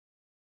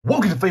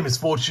Welcome to Famous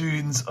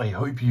Fortunes. I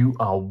hope you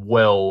are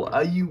well.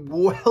 Are you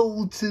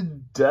well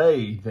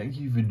today? Thank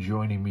you for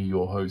joining me,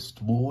 your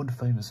host, Lord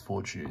Famous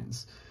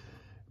Fortunes.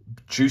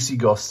 Juicy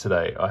goss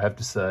today, I have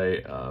to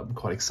say. I'm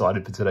quite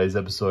excited for today's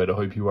episode. I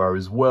hope you are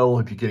as well. I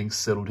hope you're getting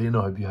settled in.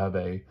 I hope you have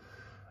a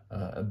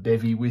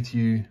bevy with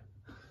you,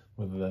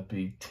 whether that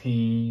be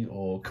tea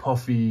or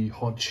coffee,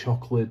 hot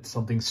chocolate,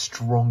 something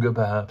stronger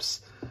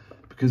perhaps,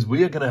 because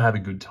we are going to have a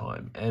good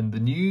time. And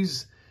the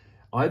news...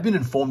 I've been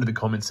informed in the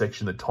comment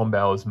section that Tom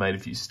Bower's made a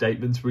few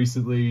statements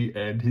recently,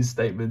 and his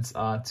statements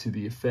are to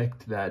the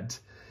effect that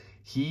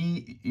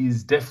he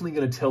is definitely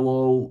going to tell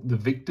all the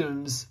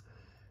victims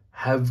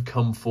have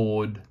come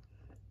forward,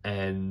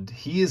 and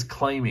he is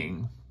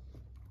claiming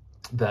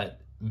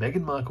that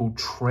Meghan Markle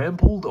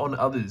trampled on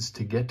others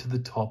to get to the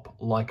top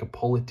like a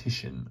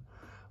politician.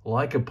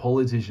 Like a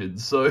politician.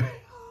 So,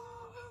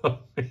 I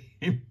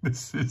mean,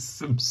 this is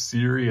some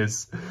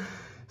serious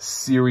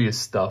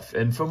stuff.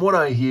 And from what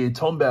I hear,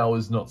 Tom Bower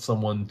is not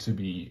someone to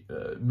be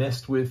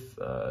messed with.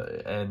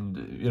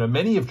 And, you know,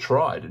 many have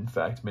tried. In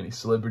fact, many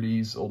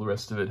celebrities, all the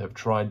rest of it, have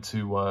tried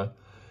to,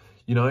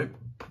 you know,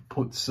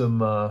 put some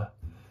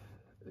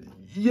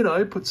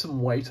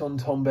weight on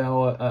Tom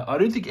Bower. I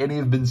don't think any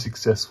have been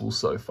successful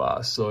so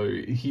far. So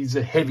he's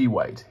a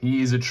heavyweight.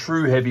 He is a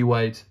true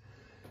heavyweight.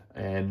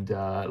 And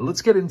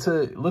let's get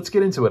into it.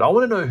 I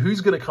want to know who's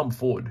going to come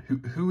forward.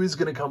 Who is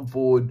going to come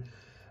forward?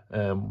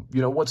 You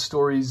know, what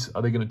stories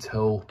are they going to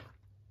tell?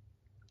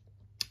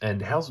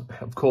 And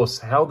of course,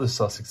 how the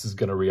Sussex is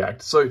going to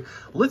react. So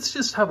let's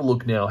just have a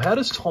look now. How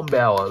does Tom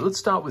Bower, let's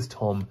start with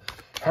Tom.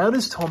 How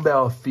does Tom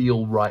Bower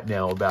feel right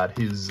now about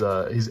his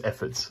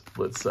efforts,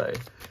 let's say?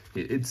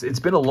 It's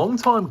been a long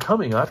time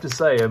coming, I have to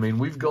say. I mean,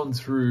 we've gone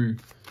through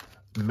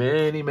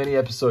many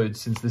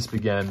episodes since this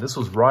began. This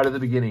was right at the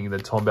beginning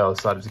that Tom Bower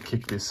started to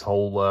kick this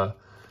whole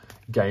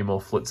game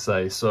off, let's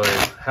say. So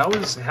how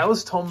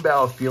is Tom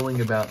Bower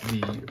feeling about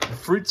the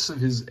fruits of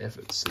his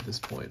efforts at this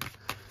point?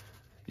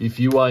 If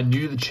you are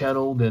new to the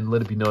channel, then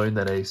let it be known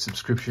that a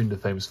subscription to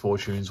Famous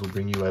Fortunes will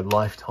bring you a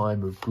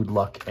lifetime of good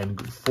luck and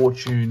good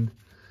fortune.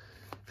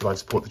 If you'd like to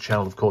support the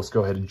channel, of course,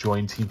 go ahead and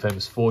join Team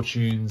Famous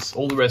Fortunes.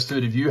 All the rest of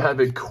it, if you have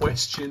a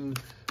question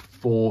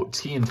for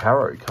Tea and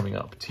Tarot coming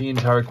up, Tea and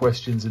Tarot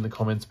questions in the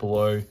comments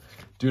below.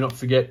 Do not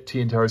forget,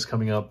 Tea and Tarot is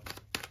coming up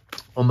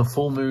on the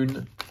full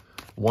moon.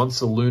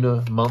 Once a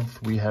lunar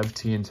month, we have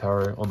Tea and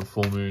Tarot on the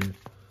full moon.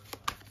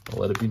 I'll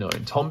let it be known.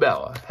 Tom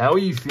Bower, how are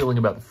you feeling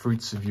about the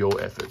fruits of your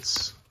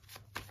efforts?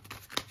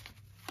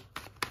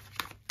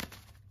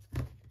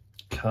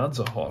 Cards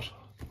are hot.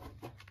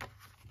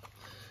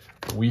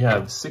 We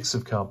have 6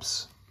 of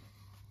Cups,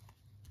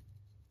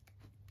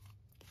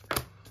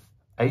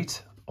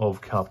 8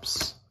 of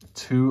Cups,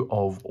 2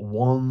 of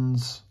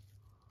Wands,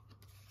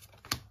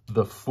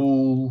 the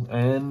Fool,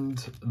 and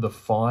the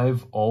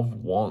 5 of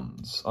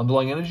Wands.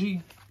 Underlying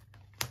energy,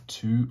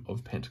 2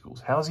 of Pentacles.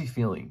 How's he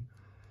feeling?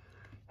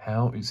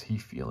 How is he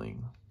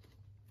feeling?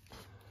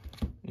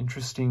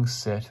 Interesting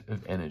set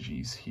of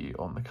energies here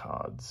on the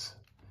cards.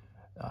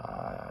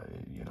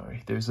 You know,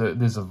 there's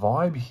a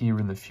vibe here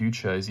in the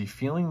future. Is he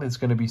feeling there's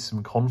going to be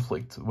some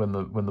conflict when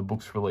the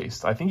book's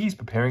released? I think he's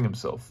preparing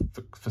himself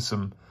for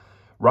some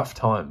rough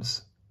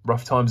times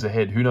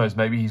ahead. Who knows?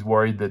 Maybe he's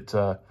worried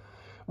that.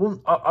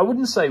 Well, I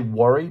wouldn't say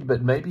worried,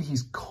 but maybe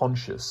he's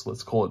conscious,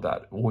 let's call it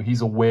that. Or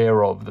he's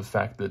aware of the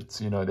fact that,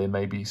 you know, there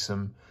may be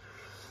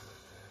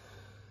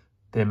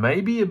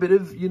a bit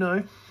of, you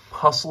know,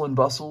 hustle and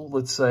bustle,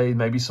 let's say,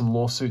 maybe some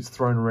lawsuits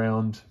thrown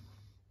around.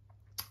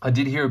 I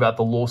did hear about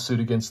the lawsuit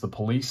against the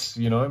police,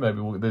 you know, maybe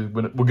we're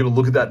going to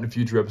look at that in a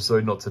future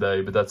episode, not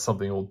today, but that's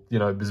something, you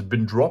know, has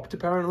been dropped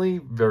apparently.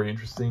 Very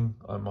interesting,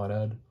 I might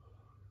add.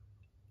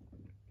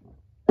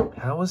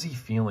 How is he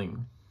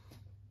feeling?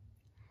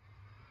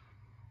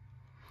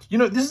 You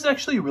know, this is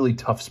actually a really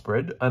tough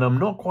spread, and I'm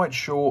not quite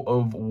sure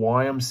of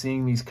why I'm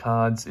seeing these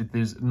cards.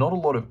 There's not a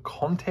lot of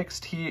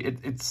context here.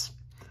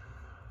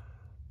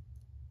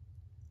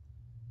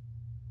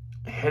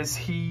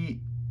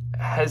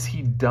 Has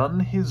he done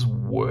his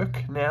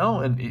work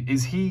now? And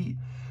is he...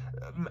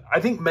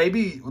 I think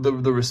maybe the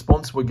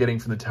response we're getting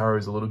from the tarot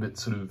is a little bit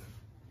sort of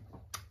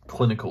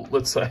clinical,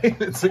 let's say.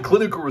 It's a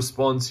clinical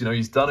response. You know,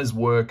 he's done his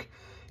work,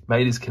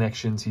 made his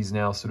connections. He's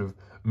now sort of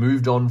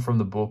moved on from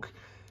the book.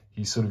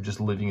 He's sort of just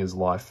living his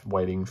life,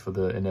 waiting for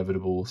the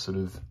inevitable sort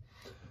of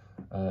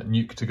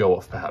nuke to go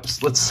off,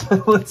 perhaps.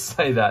 Let's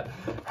say that.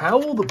 How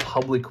will the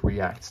public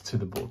react to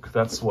the book?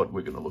 That's what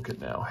we're going to look at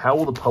now. How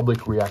will the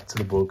public react to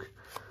the book?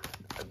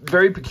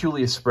 Very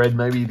peculiar spread.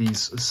 Maybe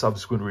these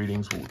subsequent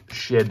readings will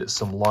shed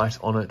some light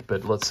on it,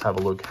 but let's have a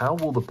look. How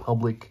will the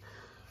public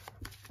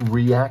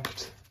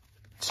react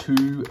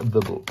to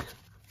the book?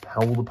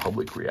 How will the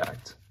public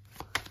react?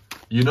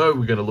 You know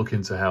we're going to look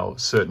into how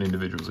certain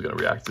individuals are going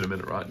to react in a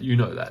minute, right? You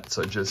know that.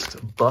 So just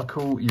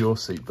buckle your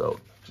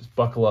seatbelt. Just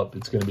buckle up.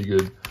 It's going to be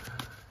good.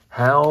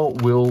 How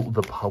will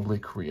the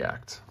public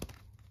react?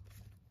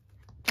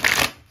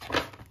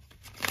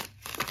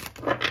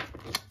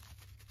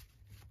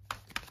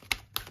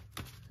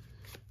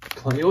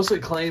 He also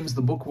claims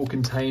the book will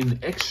contain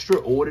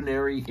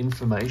extraordinary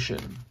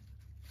information.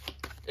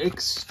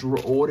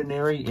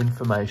 Extraordinary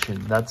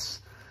information. That's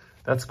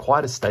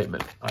quite a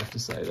statement, I have to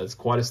say. That's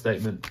quite a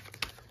statement.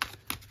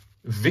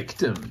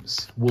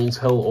 Victims will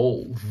tell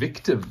all.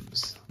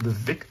 Victims. The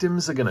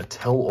victims are going to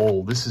tell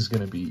all. This is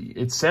going to be...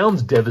 It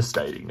sounds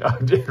devastating.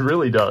 It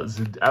really does.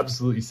 It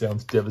absolutely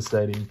sounds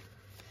devastating.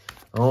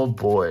 Oh,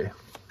 boy.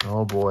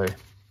 Oh, boy.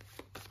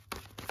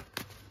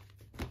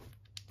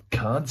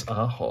 Cards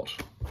are hot.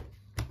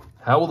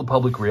 How will the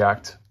public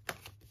react?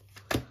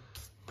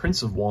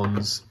 Prince of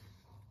Wands.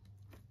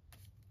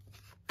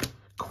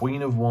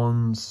 Queen of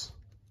Wands.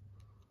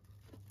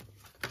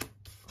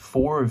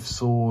 Four of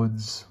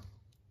Swords.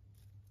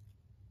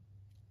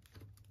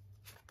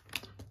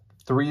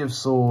 Three of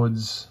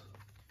Swords.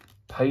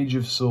 Page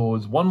of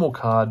Swords. One more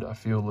card, I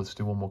feel. Let's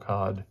do one more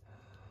card.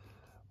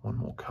 One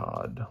more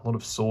card. A lot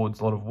of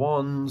swords, a lot of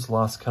wands.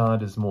 Last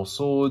card is more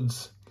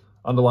swords.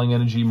 Underlying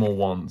energy, more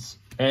wands.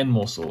 And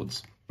more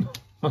swords.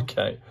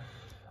 Okay.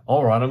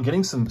 All right, I'm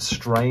getting some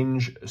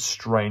strange.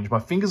 My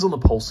finger's on the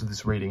pulse of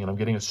this reading, and I'm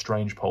getting a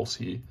strange pulse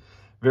here.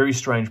 Very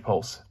strange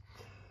pulse.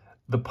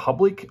 The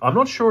public, I'm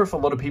not sure if a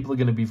lot of people are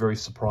going to be very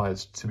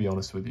surprised, to be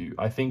honest with you.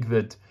 I think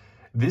that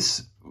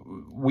this,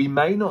 we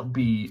may not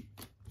be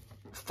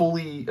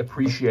fully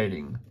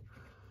appreciating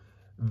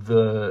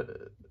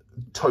the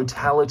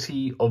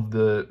totality of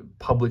the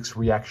public's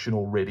reaction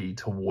already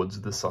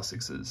towards the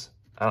Sussexes.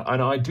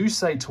 And I do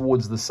say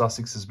towards the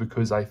Sussexes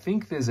because I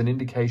think there's an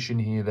indication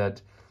here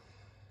that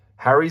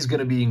Harry's going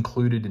to be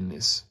included in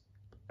this.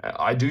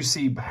 I do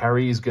see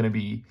Harry is going to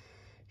be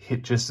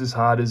hit just as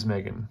hard as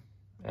Meghan,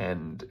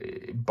 and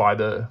by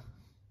the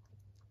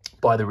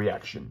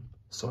reaction.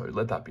 So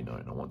let that be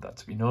known. I want that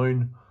to be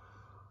known.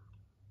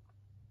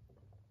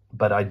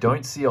 But I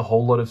don't see a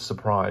whole lot of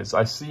surprise.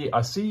 I see,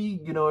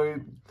 you know,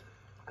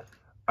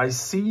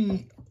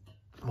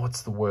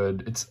 what's the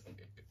word?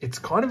 It's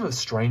kind of a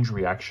strange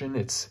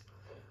reaction.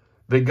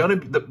 They're going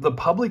to, the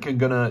public are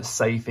going to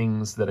say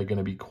things that are going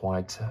to be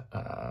quite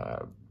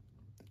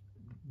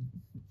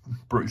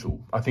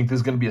brutal. I think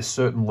there's going to be a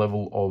certain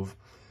level of,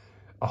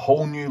 a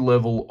whole new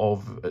level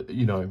of,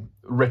 you know,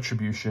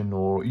 retribution,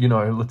 or, you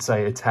know, let's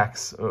say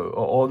attacks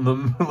on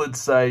them.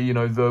 Let's say, you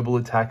know, verbal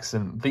attacks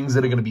and things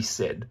that are going to be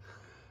said.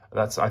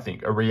 That's, I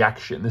think, a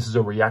reaction. This is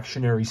a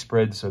reactionary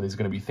spread, so there's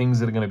going to be things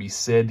that are going to be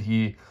said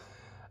here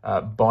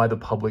by the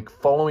public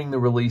following the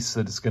release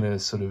that is going to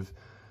sort of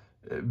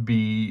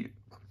be,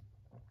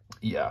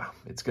 yeah,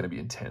 it's going to be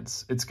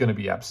intense. It's going to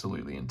be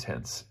absolutely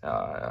intense.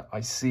 I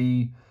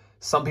see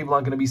some people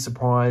aren't going to be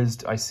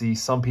surprised. I see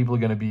some people are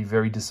going to be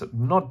very,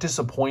 not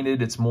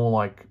disappointed. It's more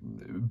like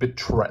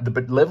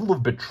the level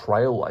of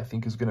betrayal, I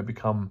think, is going to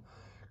become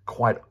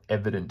quite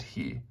evident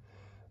here.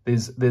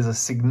 There's a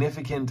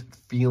significant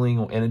feeling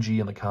or energy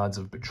in the cards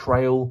of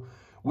betrayal,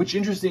 which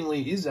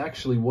interestingly is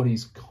actually what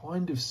he's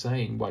kind of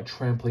saying by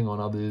trampling on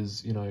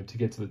others, you know, to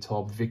get to the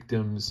top.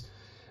 Victims,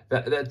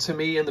 that to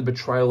me and the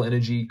betrayal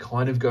energy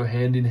kind of go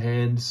hand in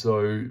hand.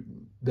 So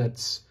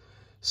that's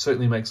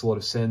certainly makes a lot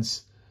of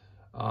sense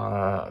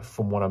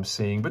from what I'm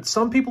seeing. But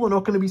some people are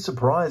not going to be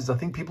surprised. I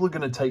think people are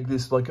going to take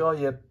this like, oh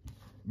yeah,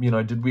 you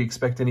know, did we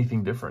expect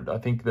anything different? I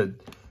think that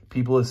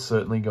people are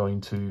certainly going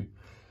to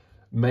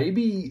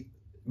maybe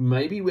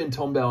when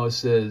Tom Bauer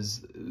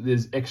says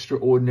there's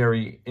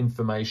extraordinary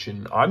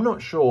information, I'm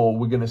not sure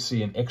we're going to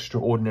see an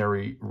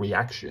extraordinary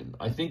reaction.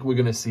 I think we're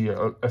going to see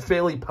a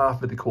fairly par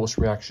for the course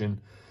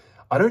reaction.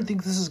 I don't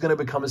think this is going to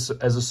become as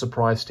a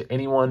surprise to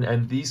anyone,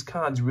 and these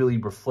cards really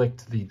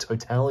reflect the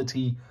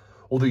totality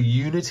or the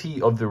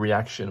unity of the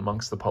reaction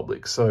amongst the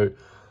public. So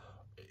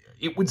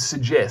it would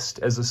suggest,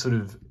 as a sort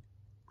of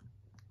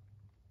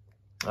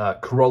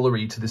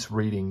corollary to this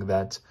reading,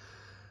 that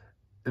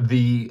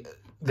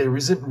there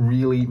isn't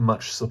really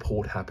much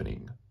support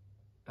happening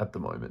at the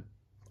moment.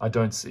 I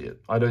don't see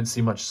it. I don't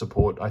see much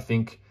support. I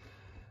think,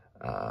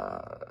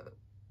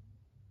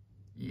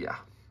 yeah,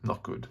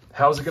 not good.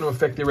 How's it going to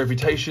affect their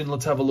reputation?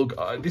 Let's have a look.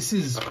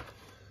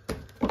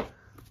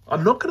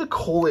 I'm not going to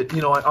call it,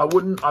 you know, I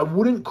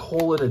wouldn't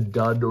call it a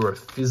dud or a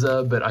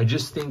fizzer, but I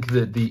just think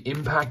that the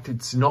impact,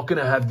 it's not going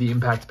to have the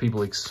impact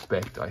people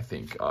expect, I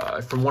think.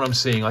 From what I'm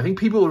seeing, I think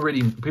people are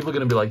going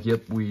to be like,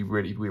 yep,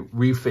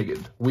 we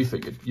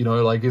figured, you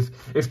know, like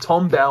if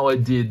Tom Bauer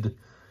did,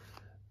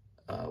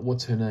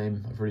 what's her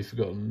name? I've already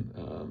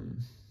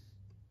forgotten.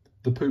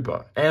 The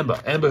pooper,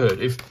 Amber Heard.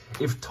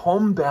 If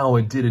Tom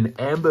Bauer did an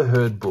Amber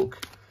Heard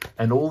book,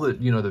 and all the,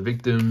 you know, the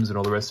victims and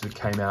all the rest of it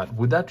came out,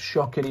 would that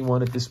shock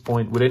anyone at this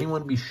point? Would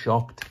anyone be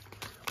shocked?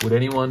 Would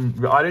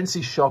anyone... I don't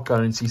see shock. I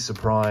don't see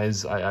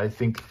surprise. I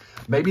think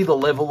maybe the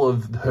level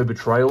of her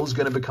betrayal is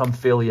going to become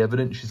fairly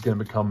evident. She's going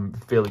to become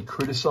fairly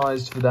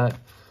criticized for that.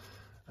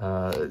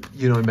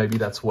 You know, maybe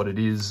that's what it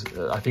is.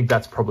 I think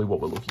that's probably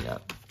what we're looking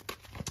at.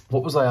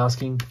 What was I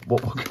asking?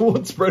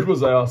 What spread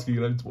was I asking?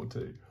 I don't want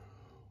to.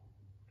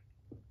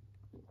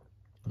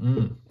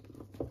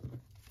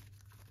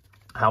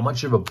 How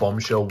much of a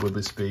bombshell will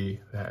this be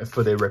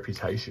for their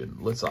reputation?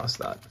 Let's ask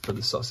that for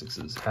the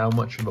Sussexes. How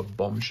much of a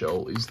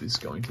bombshell is this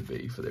going to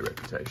be for their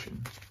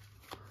reputation?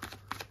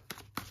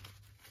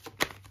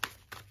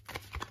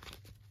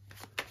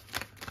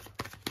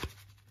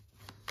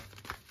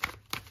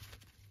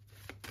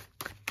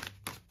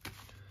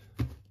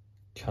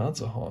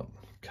 Cards are hot.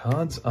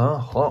 Cards are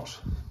hot.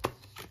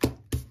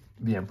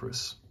 The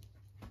Empress.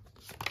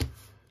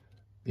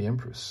 The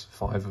Empress,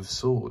 5 of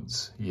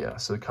Swords. Yeah,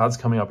 so the cards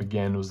coming up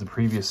again was the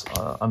previous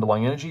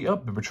underlying energy.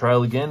 Up, the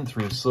Betrayal again,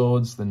 3 of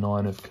Swords, the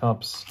 9 of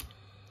Cups,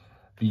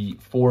 the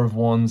 4 of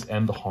Wands,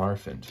 and the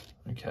Hierophant.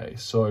 Okay,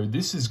 so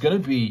this is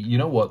going to be, you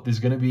know what, there's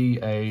going to be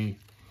a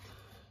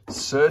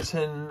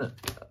certain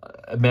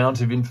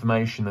amount of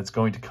information that's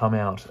going to come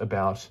out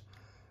about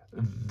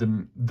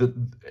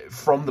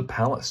from the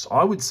palace.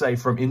 I would say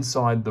from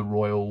inside the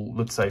royal,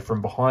 let's say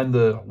from behind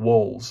the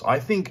walls.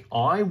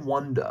 I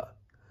wonder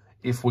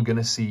if we're going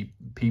to see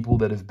people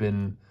that have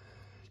been,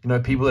 you know,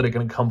 people that are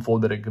going to come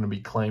forward that are going to be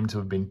claimed to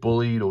have been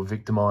bullied or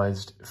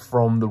victimized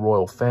from the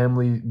royal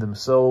family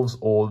themselves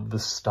or the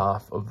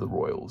staff of the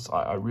royals.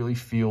 I really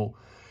feel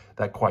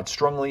that quite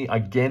strongly.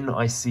 Again,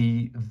 I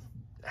see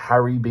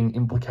Harry being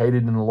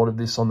implicated in a lot of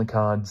this on the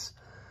cards,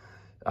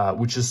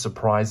 which is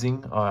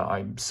surprising.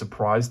 I'm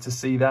surprised to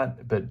see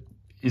that, but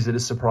is it a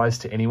surprise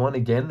to anyone?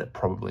 Again,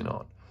 probably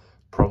not.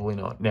 Probably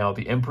not. Now,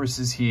 the Empress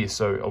is here,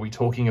 so are we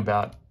talking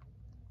about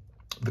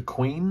the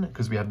Queen?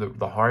 Because we have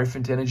the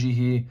Hierophant energy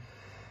here.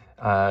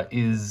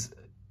 Is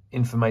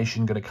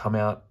information going to come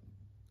out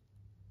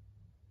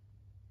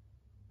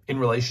in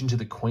relation to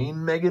the Queen,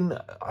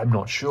 Meghan? I'm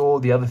not sure.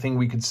 The other thing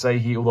we could say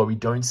here, although we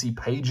don't see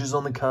pages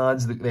on the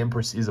cards, the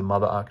Empress is a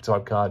mother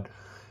archetype card.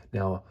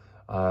 Now,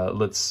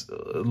 let's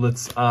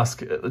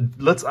ask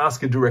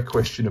a direct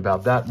question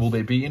about that. Will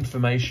there be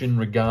information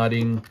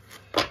regarding,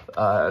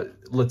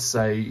 let's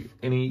say,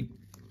 any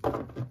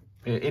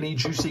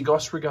juicy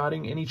goss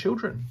regarding any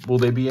children? Will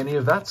there be any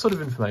of that sort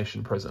of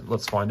information present?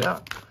 Let's find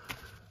out.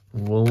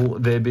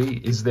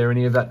 Is there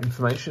any of that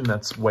information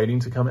that's waiting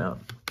to come out?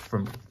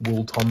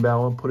 Will Tom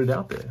Bower put it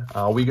out there?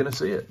 Are we going to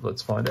see it?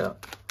 Let's find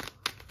out.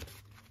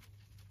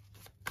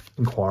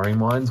 Inquiring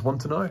minds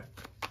want to know.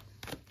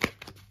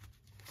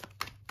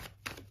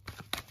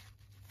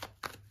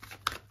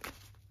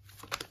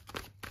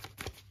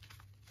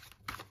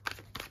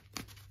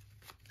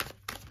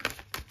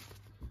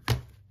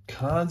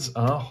 Cards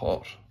are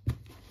hot.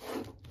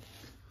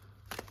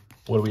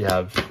 What do we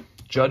have?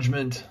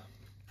 Judgment.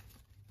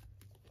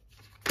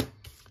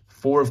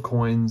 4 of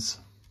Coins.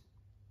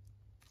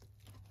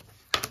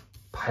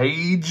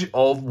 Page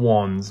of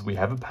Wands. We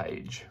have a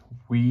page.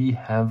 We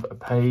have a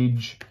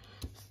page.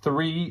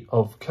 3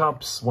 of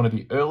Cups. One of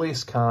the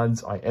earliest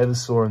cards I ever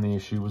saw in the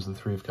issue was the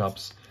 3 of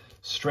Cups.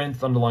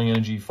 Strength, underlying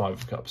energy, 5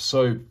 of Cups.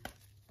 So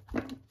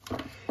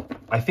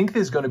I think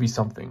there's going to be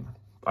something.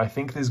 I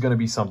think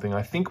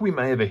we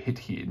may have a hit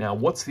here. Now,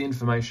 what's the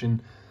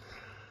information?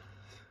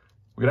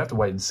 We're going to have to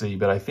wait and see.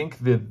 But I think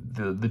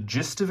the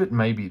gist of it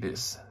may be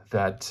this.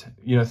 That,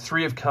 you know,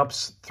 3 of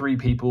Cups, 3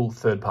 people,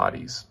 third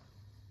parties.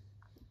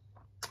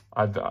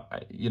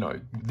 You know,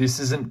 this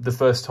isn't the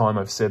first time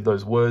I've said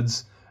those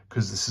words,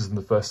 because this isn't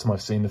the first time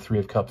I've seen the 3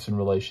 of Cups in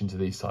relation to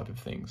these type of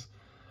things.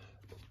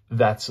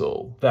 That's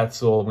all.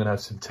 That's all. I'm going to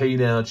have some tea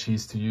now.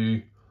 Cheers to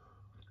you.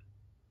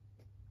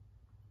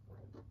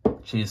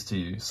 Cheers to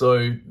you. So,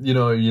 you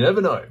know, you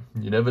never know.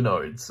 You never know.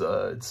 It's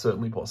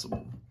certainly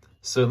possible.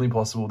 Certainly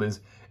possible.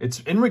 It's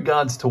in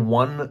regards to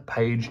one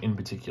page in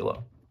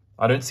particular.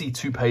 I don't see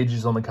 2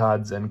 pages on the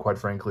cards, and quite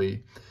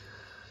frankly,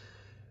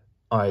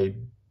 I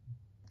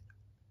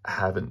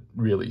haven't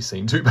really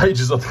seen 2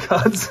 pages on the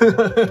cards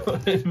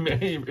in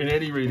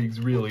any readings,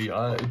 really.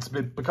 It's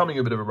becoming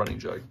a bit of a running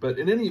joke. But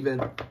in any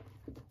event,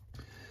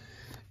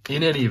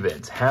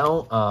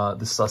 how are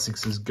the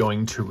Sussexes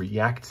going to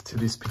react to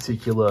this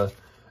particular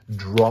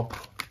drop?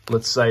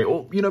 Let's say,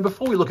 or, you know,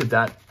 before we look at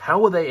that,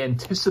 how are they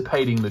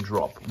anticipating the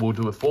drop? We'll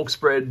do a fork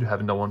spread.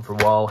 Haven't done one for a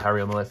while.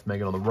 Harry on the left,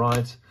 Meghan on the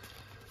right.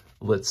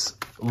 Let's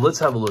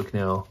have a look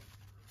now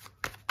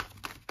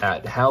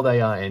at how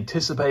they are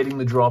anticipating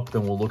the drop.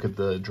 Then we'll look at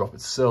the drop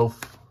itself.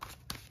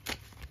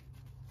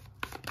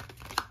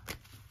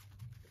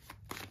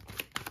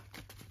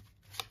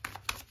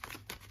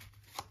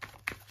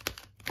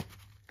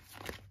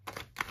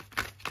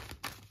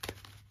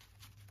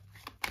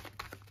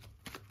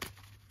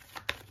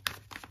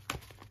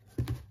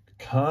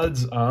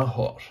 Cards are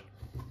hot.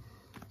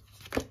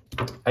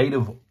 8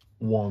 of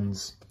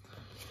Wands.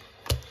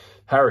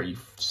 Harry,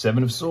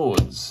 7 of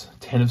Swords,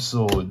 10 of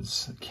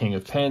Swords, King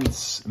of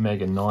Pence,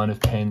 Meghan, 9 of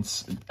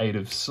Pence, 8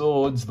 of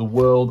Swords, the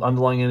World,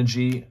 underlying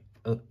energy,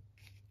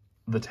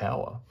 the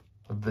Tower.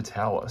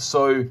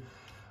 So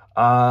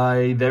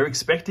they're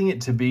expecting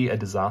it to be a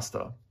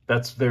disaster.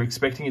 They're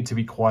expecting it to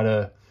be quite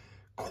a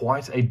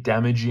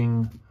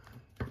damaging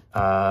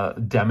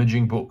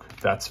book.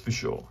 That's for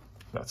sure.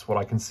 That's what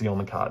I can see on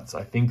the cards.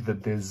 I think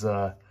that there's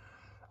a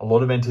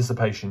lot of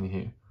anticipation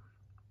here.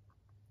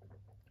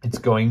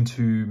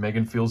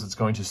 Meghan feels it's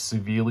going to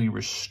severely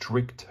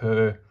restrict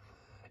her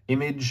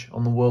image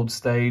on the world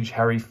stage.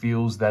 Harry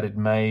feels that it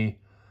may...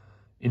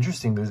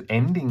 Interesting, there's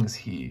endings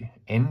here.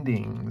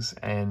 Endings,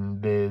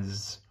 and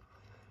there's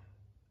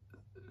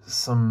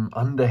some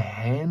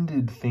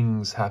underhanded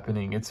things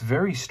happening. It's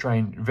very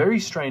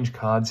strange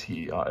cards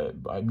here.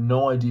 I have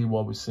no idea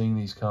why we're seeing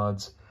these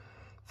cards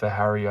for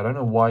Harry. I don't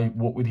know why.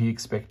 What would he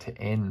expect to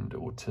end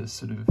or to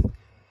sort of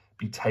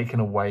be taken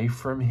away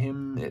from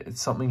him?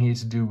 It's something here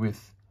to do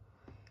with,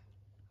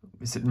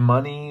 is it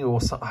money or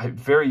something?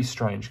 Very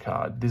strange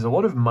card. There's a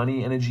lot of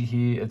money energy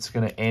here. It's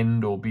going to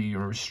end or be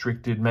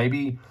restricted.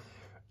 Maybe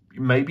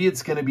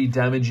it's going to be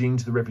damaging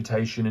to the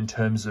reputation in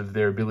terms of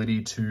their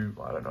ability to,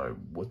 I don't know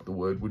what the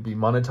word would be,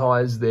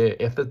 monetize their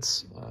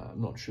efforts.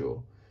 Not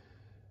sure,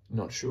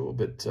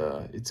 but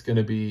it's going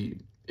to be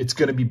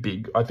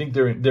big. I think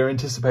they're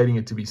anticipating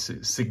it to be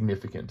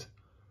significant.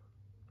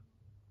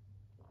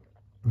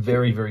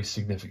 Very, very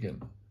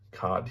significant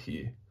card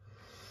here.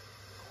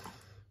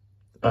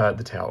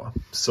 The Tower.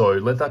 So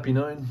let that be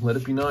known. Let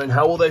it be known.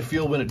 How will they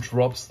feel when it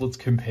drops? Let's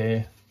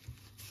compare.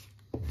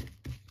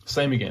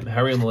 Same again.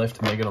 Harry on the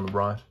left, Meghan on the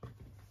right.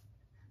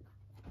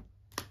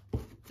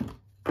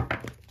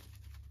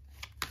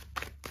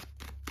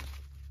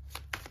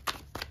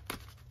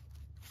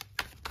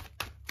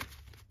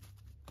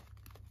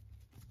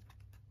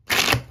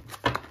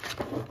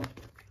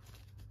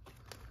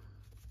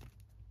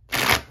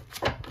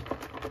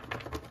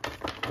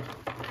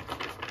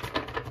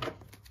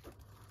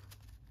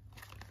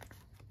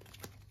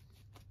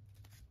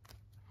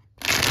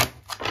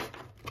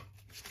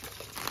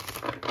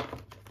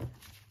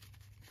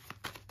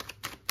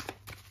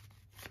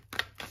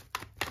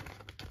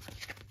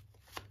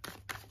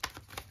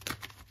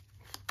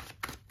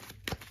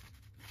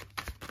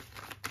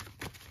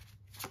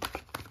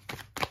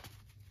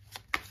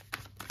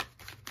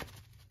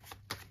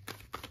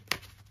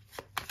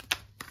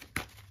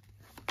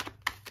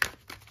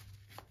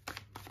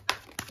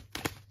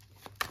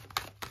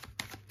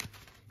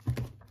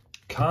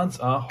 Cards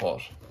are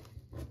hot.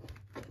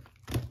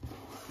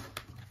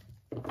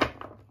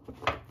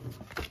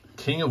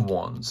 King of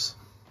Wands.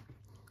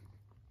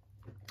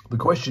 The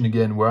question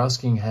again, we're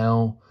asking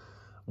how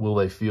will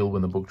they feel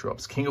when the book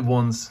drops? King of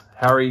Wands,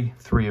 Harry,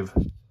 3 of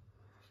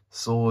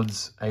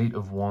Swords, 8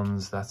 of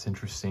Wands. That's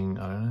interesting.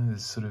 I don't know,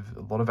 there's sort of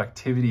a lot of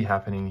activity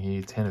happening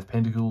here. 10 of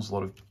Pentacles, a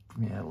lot of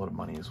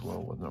money as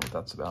well. I don't know what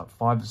that's about.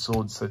 5 of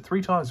Swords. So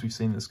 3 times we've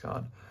seen this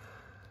card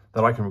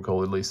that I can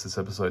recall, at least this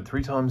episode.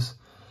 3 times.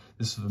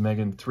 This is for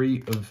Meghan.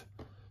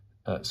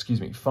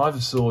 5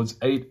 of Swords,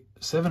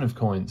 7 of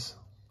Coins,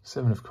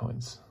 7 of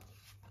Coins,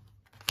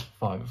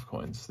 5 of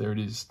Coins. There it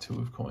is, 2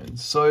 of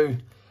Coins. So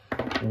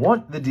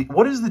what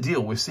is the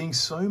deal? We're seeing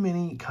so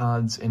many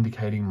cards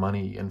indicating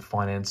money and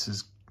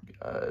finances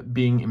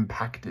being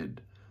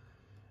impacted.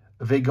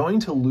 They're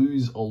going to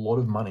lose a lot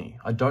of money.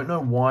 I don't know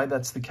why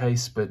that's the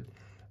case, but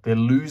they're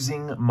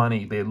losing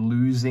money. They're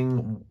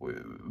losing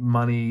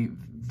money.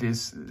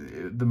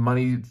 The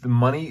money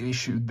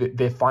issue,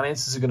 their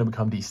finances are going to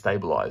become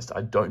destabilized.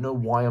 I don't know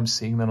why I'm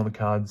seeing that on the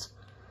cards.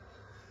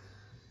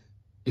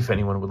 If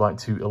anyone would like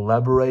to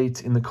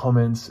elaborate in the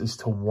comments as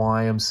to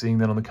why I'm seeing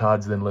that on the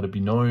cards, then let it be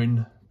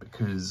known,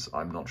 because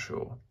I'm not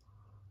sure.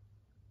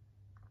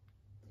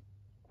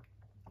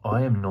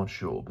 I am not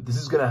sure, but this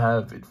is going to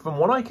have, from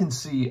what I can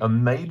see, a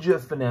major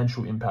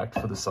financial impact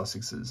for the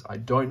Sussexes. I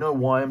don't know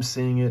why I'm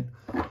seeing it.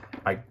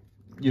 I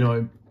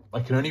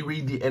can only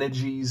read the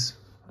energies.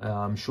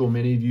 I'm sure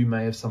many of you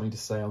may have something to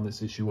say on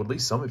this issue, or at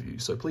least some of you.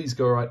 So please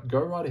go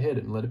right ahead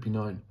and let it be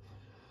known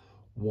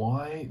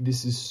why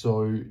this is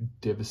so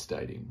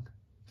devastating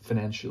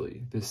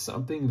financially. There's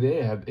something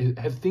there.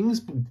 Have things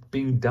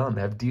been done?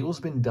 Have deals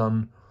been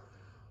done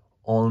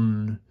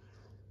on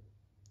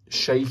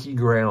shaky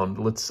ground,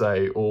 let's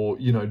say, or,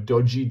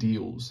 dodgy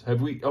deals? Are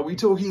we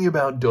talking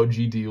about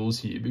dodgy deals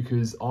here?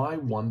 Because I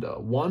wonder,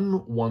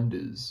 one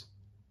wonders.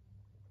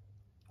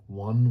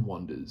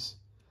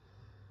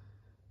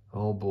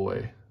 Oh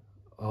boy.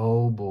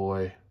 Oh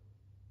boy.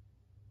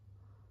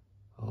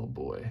 Oh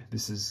boy.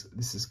 This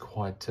is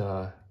quite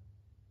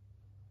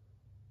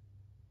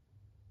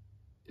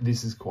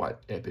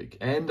epic.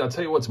 And I'll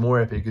tell you what's more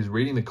epic is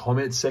reading the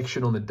comments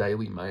section on the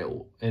Daily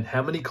Mail. And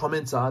how many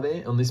comments are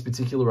there on this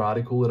particular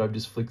article that I've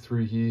just flicked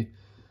through here?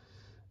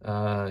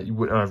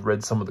 I've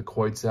read some of the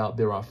quotes out.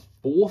 There are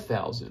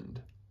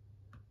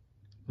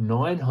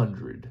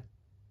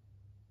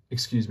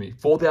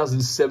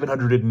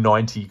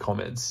 4,790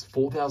 comments.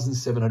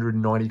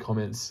 4,790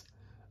 comments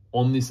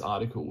on this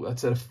article.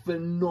 That's a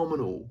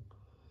phenomenal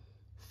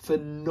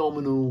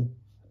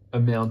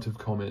amount of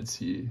comments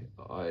here.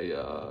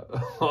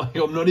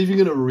 I'm not even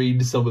going to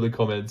read some of the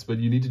comments, but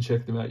you need to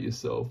check them out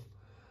yourself.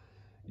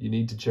 You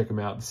need to check them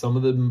out. Some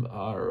of them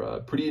are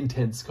pretty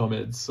intense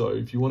comments. So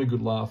if you want a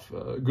good laugh,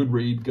 good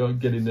read, go and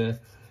get in there.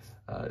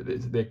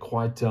 They're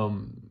quite,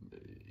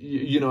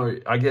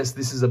 I guess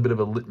this is a bit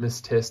of a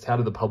litmus test. How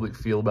do the public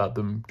feel about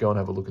them? Go and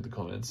have a look at the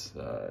comments.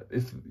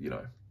 If,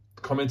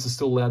 comments are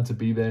still allowed to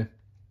be there.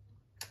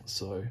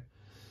 So,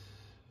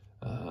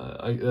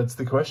 That's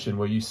the question.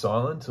 Were you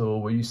silent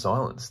or were you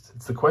silenced?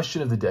 It's the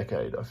question of the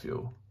decade, I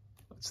feel.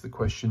 It's the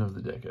question of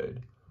the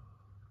decade.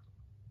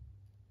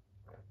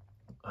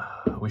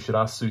 We should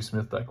ask Sue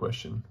Smith that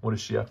question. What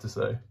does she have to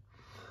say?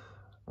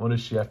 What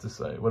does she have to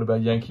say? What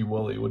about Yankee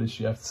Wally? What does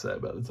she have to say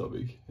about the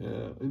topic?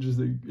 Yeah,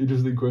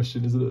 interesting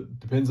question, isn't it?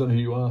 Depends on who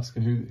you ask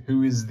and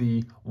who is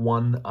the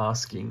one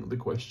asking the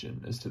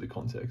question as to the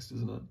context,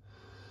 isn't it?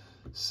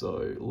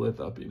 So let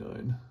that be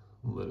known.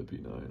 Let it be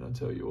known. I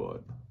tell you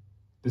what,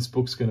 this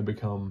book's going to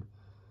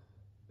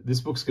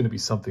be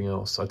something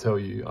else. I tell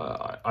you,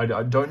 I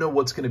don't know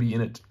what's going to be in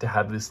it to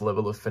have this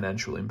level of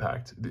financial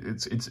impact.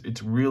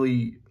 It's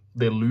really,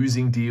 they're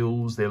losing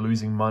deals, they're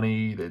losing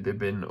money. They've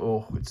been,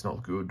 it's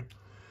not good.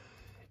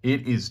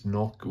 It is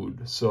not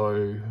good.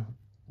 So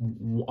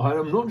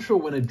I'm not sure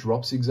when it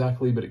drops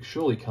exactly, but it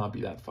surely can't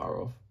be that far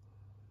off.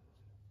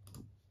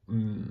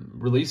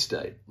 Release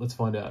date. Let's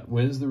find out.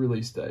 When's the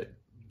release date?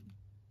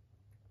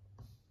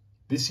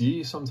 This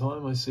year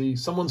sometime, I see.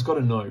 Someone's got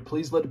to know.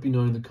 Please let it be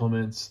known in the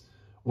comments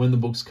when the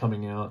book's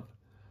coming out.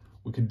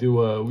 We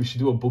should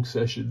do a book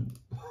session.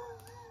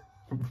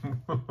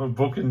 A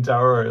book and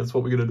tarot. That's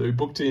what we're going to do.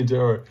 Book, tea and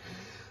tarot.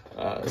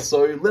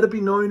 So let it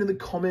be known in the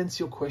comments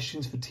your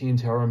questions for tea and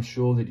tarot. I'm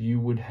sure that you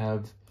would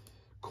have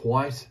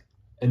quite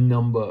a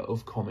number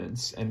of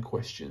comments and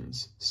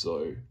questions.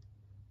 So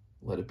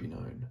let it be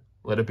known.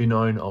 Let it be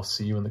known. I'll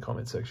see you in the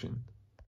comment section.